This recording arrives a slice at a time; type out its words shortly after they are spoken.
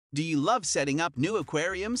Do you love setting up new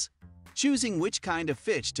aquariums? Choosing which kind of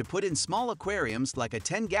fish to put in small aquariums like a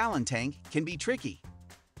 10-gallon tank can be tricky.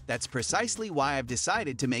 That's precisely why I've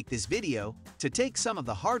decided to make this video, to take some of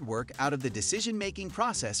the hard work out of the decision-making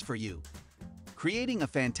process for you. Creating a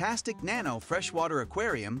fantastic nano freshwater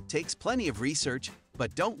aquarium takes plenty of research,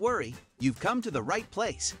 but don't worry, you've come to the right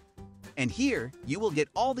place. And here, you will get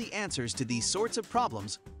all the answers to these sorts of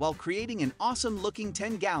problems while creating an awesome-looking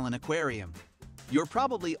 10-gallon aquarium. You're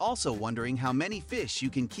probably also wondering how many fish you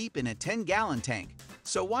can keep in a 10-gallon tank,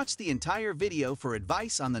 so watch the entire video for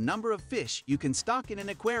advice on the number of fish you can stock in an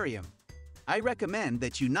aquarium. I recommend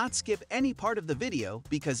that you not skip any part of the video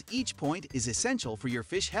because each point is essential for your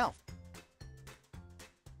fish health.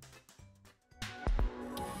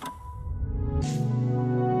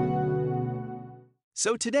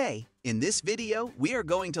 So today, in this video, we are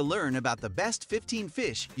going to learn about the best 15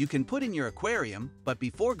 fish you can put in your aquarium, but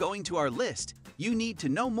before going to our list, you need to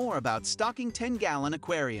know more about stocking 10-gallon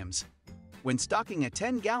aquariums. When stocking a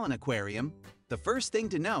 10-gallon aquarium, the first thing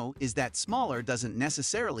to know is that smaller doesn't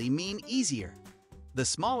necessarily mean easier. The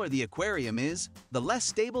smaller the aquarium is, the less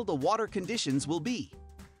stable the water conditions will be.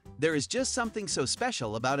 There is just something so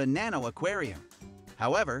special about a nano aquarium.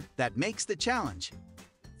 However, that makes the challenge.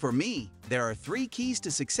 For me, there are 3 keys to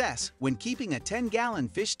success when keeping a 10-gallon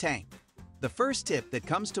fish tank. The first tip that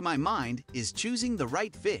comes to my mind is choosing the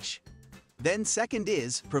right fish. Then second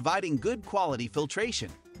is providing good quality filtration.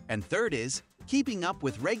 And third is keeping up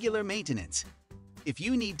with regular maintenance. If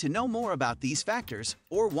you need to know more about these factors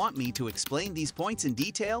or want me to explain these points in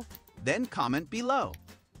detail, then comment below.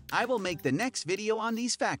 I will make the next video on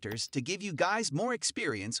these factors to give you guys more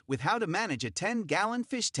experience with how to manage a 10-gallon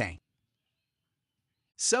fish tank.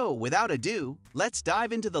 So, without ado, let's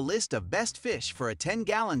dive into the list of best fish for a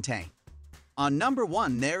 10-gallon tank. On number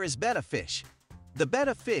 1 there is Betta Fish. The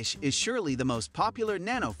Betta Fish is surely the most popular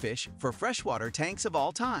nano fish for freshwater tanks of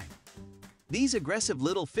all time. These aggressive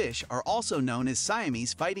little fish are also known as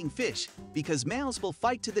Siamese fighting fish because males will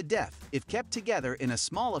fight to the death if kept together in a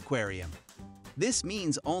small aquarium. This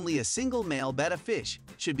means only a single male Betta fish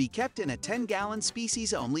should be kept in a 10-gallon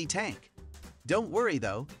species-only tank. Don't worry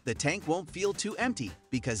though, the tank won't feel too empty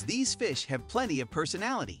because these fish have plenty of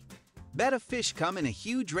personality. Betta fish come in a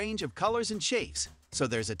huge range of colors and shapes, so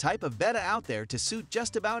there's a type of Betta out there to suit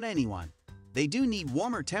just about anyone. They do need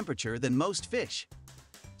warmer temperature than most fish.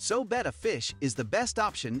 So Betta fish is the best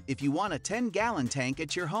option if you want a 10-gallon tank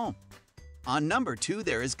at your home. On number 2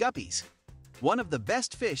 there is guppies. One of the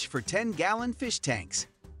best fish for 10-gallon fish tanks.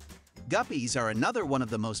 Guppies are another one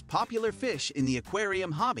of the most popular fish in the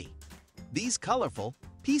aquarium hobby. These colorful,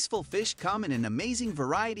 peaceful fish come in an amazing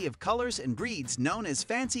variety of colors and breeds known as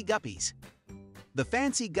fancy guppies. The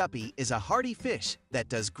fancy guppy is a hardy fish that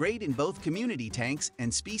does great in both community tanks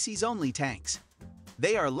and species-only tanks.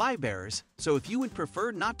 They are live-bearers, so if you would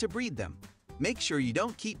prefer not to breed them, make sure you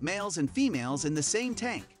don't keep males and females in the same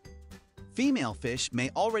tank. Female fish may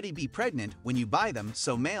already be pregnant when you buy them,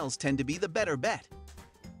 so males tend to be the better bet.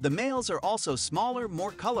 The males are also smaller,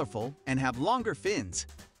 more colorful, and have longer fins.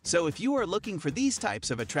 So if you are looking for these types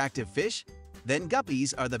of attractive fish, then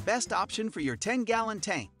guppies are the best option for your 10-gallon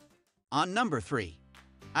tank. On number 3,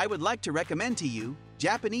 I would like to recommend to you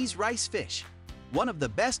Japanese rice fish. One of the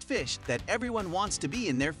best fish that everyone wants to be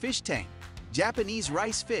in their fish tank. Japanese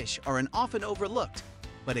rice fish are an often overlooked,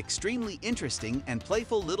 but extremely interesting and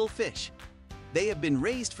playful little fish. They have been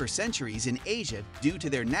raised for centuries in Asia due to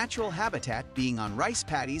their natural habitat being on rice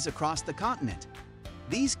paddies across the continent.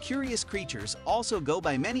 These curious creatures also go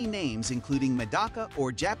by many names including Medaka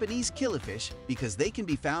or Japanese killifish because they can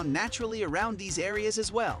be found naturally around these areas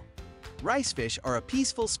as well. Rice fish are a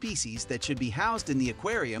peaceful species that should be housed in the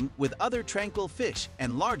aquarium with other tranquil fish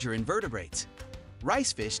and larger invertebrates.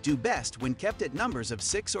 Rice fish do best when kept at numbers of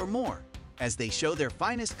 6 or more, as they show their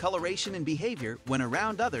finest coloration and behavior when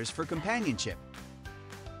around others for companionship.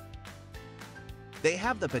 They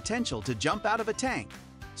have the potential to jump out of a tank,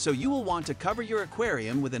 so you will want to cover your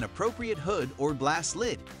aquarium with an appropriate hood or glass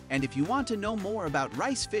lid. And if you want to know more about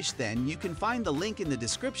rice fish, then you can find the link in the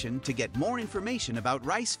description to get more information about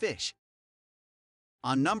rice fish.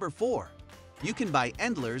 On number 4, you can buy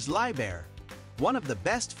Endler's Liebearer, one of the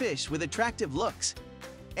best fish with attractive looks.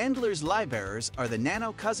 Endler's Liebearers are the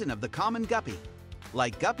nano cousin of the common guppy.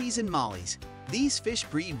 Like guppies and mollies, these fish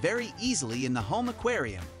breed very easily in the home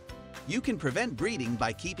aquarium. You can prevent breeding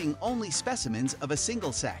by keeping only specimens of a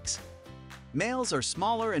single sex. Males are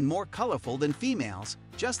smaller and more colorful than females,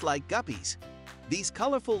 just like guppies. These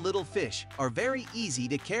colorful little fish are very easy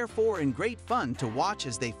to care for and great fun to watch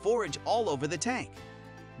as they forage all over the tank.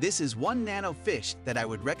 This is one nano fish that I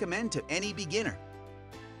would recommend to any beginner.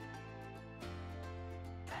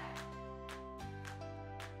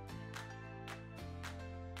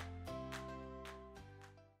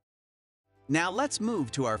 Now let's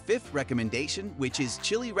move to our fifth recommendation, which is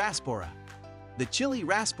Chili Raspora. The Chili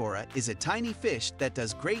Raspora is a tiny fish that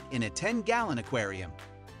does great in a 10-gallon aquarium.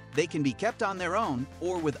 They can be kept on their own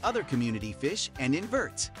or with other community fish and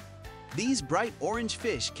inverts. These bright orange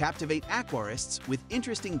fish captivate aquarists with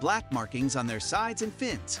interesting black markings on their sides and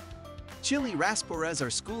fins. Chili Rasporas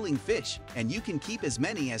are schooling fish, and you can keep as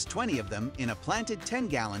many as 20 of them in a planted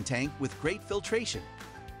 10-gallon tank with great filtration.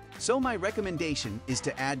 So my recommendation is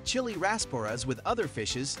to add Chili Rasporas with other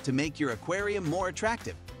fishes to make your aquarium more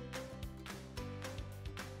attractive.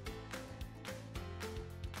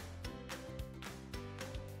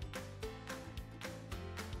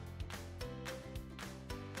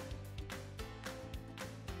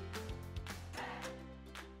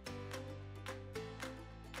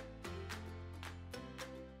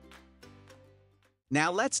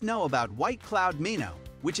 Now let's know about white cloud minnow,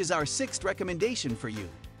 which is our sixth recommendation for you.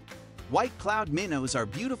 White cloud minnows are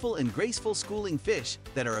beautiful and graceful schooling fish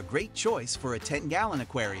that are a great choice for a 10-gallon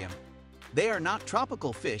aquarium. They are not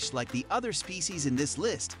tropical fish like the other species in this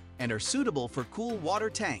list and are suitable for cool water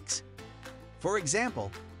tanks. For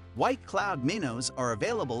example, white cloud minnows are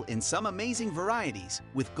available in some amazing varieties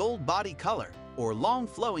with gold body color or long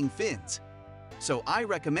flowing fins. So I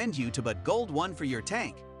recommend you to put gold one for your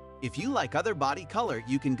tank. If you like other body color,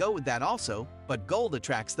 you can go with that also, but gold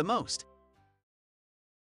attracts the most.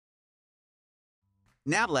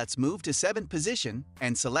 Now let's move to 7th position,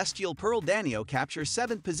 and Celestial Pearl Danio captures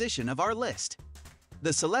 7th position of our list.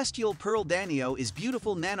 The Celestial Pearl Danio is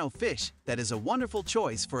beautiful nano fish that is a wonderful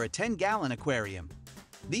choice for a 10-gallon aquarium.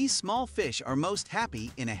 These small fish are most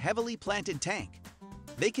happy in a heavily planted tank.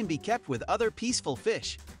 They can be kept with other peaceful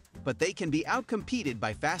fish, but they can be outcompeted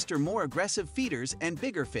by faster, more aggressive feeders and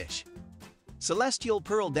bigger fish. Celestial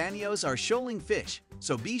Pearl Danios are shoaling fish,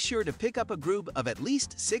 so be sure to pick up a group of at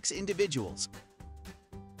least 6 individuals.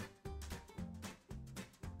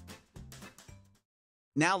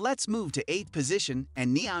 Now let's move to 8th position,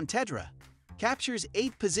 and Neon Tetra captures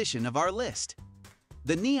 8th position of our list.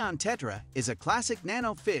 The Neon Tetra is a classic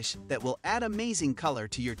nano fish that will add amazing color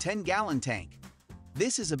to your 10-gallon tank.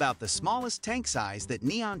 This is about the smallest tank size that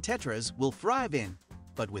Neon Tetras will thrive in,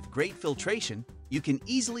 but with great filtration, you can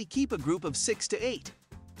easily keep a group of 6 to 8.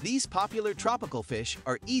 These popular tropical fish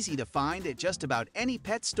are easy to find at just about any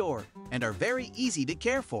pet store and are very easy to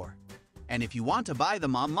care for. And if you want to buy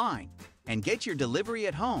them online and get your delivery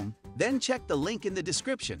at home, then check the link in the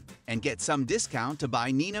description and get some discount to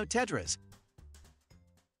buy Nino Tetras.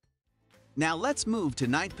 Now let's move to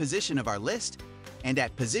 9th position of our list, and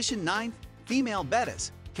at position 9th, female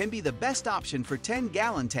bettas can be the best option for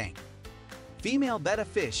 10-gallon tank. Female betta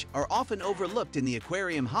fish are often overlooked in the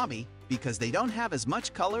aquarium hobby because they don't have as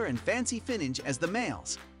much color and fancy finish as the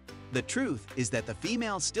males. The truth is that the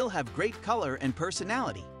females still have great color and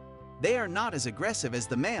personality. They are not as aggressive as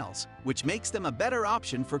the males, which makes them a better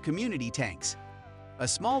option for community tanks. A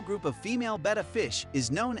small group of female betta fish is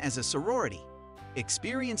known as a sorority.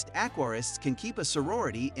 Experienced aquarists can keep a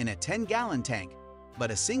sorority in a 10-gallon tank, but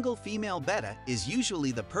a single female betta is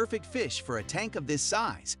usually the perfect fish for a tank of this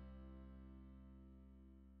size.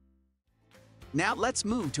 Now let's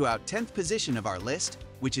move to our 10th position of our list,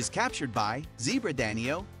 which is captured by Zebra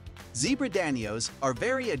Danio. Zebra Danios are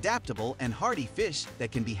very adaptable and hardy fish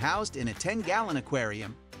that can be housed in a 10-gallon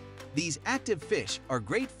aquarium. These active fish are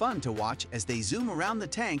great fun to watch as they zoom around the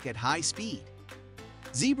tank at high speed.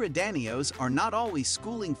 Zebra Danios are not always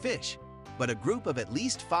schooling fish, but a group of at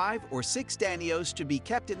least 5 or 6 Danios should be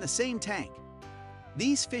kept in the same tank.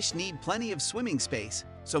 These fish need plenty of swimming space,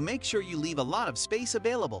 so make sure you leave a lot of space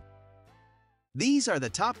available. These are the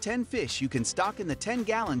top 10 fish you can stock in the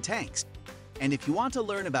 10-gallon tanks. And if you want to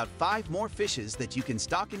learn about 5 more fishes that you can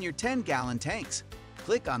stock in your 10-gallon tanks,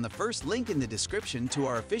 click on the first link in the description to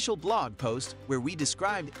our official blog post where we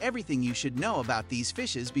described everything you should know about these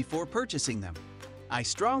fishes before purchasing them. I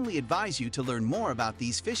strongly advise you to learn more about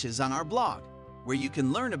these fishes on our blog, where you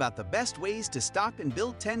can learn about the best ways to stock and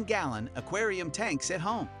build 10-gallon aquarium tanks at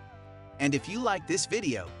home. And if you like this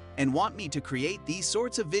video and want me to create these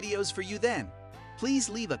sorts of videos for you, then please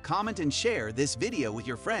leave a comment and share this video with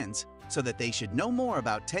your friends so that they should know more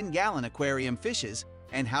about 10-gallon aquarium fishes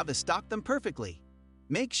and how to stock them perfectly.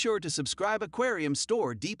 Make sure to subscribe Aquarium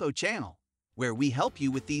Store Depot channel, where we help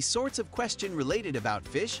you with these sorts of questions related about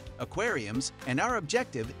fish, aquariums, and our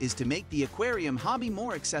objective is to make the aquarium hobby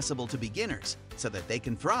more accessible to beginners so that they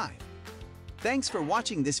can thrive. Thanks for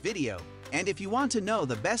watching this video, and if you want to know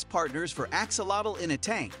the best partners for axolotl in a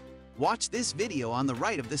tank, watch this video on the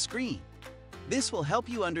right of the screen. This will help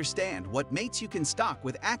you understand what mates you can stock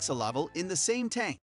with axolotl in the same tank.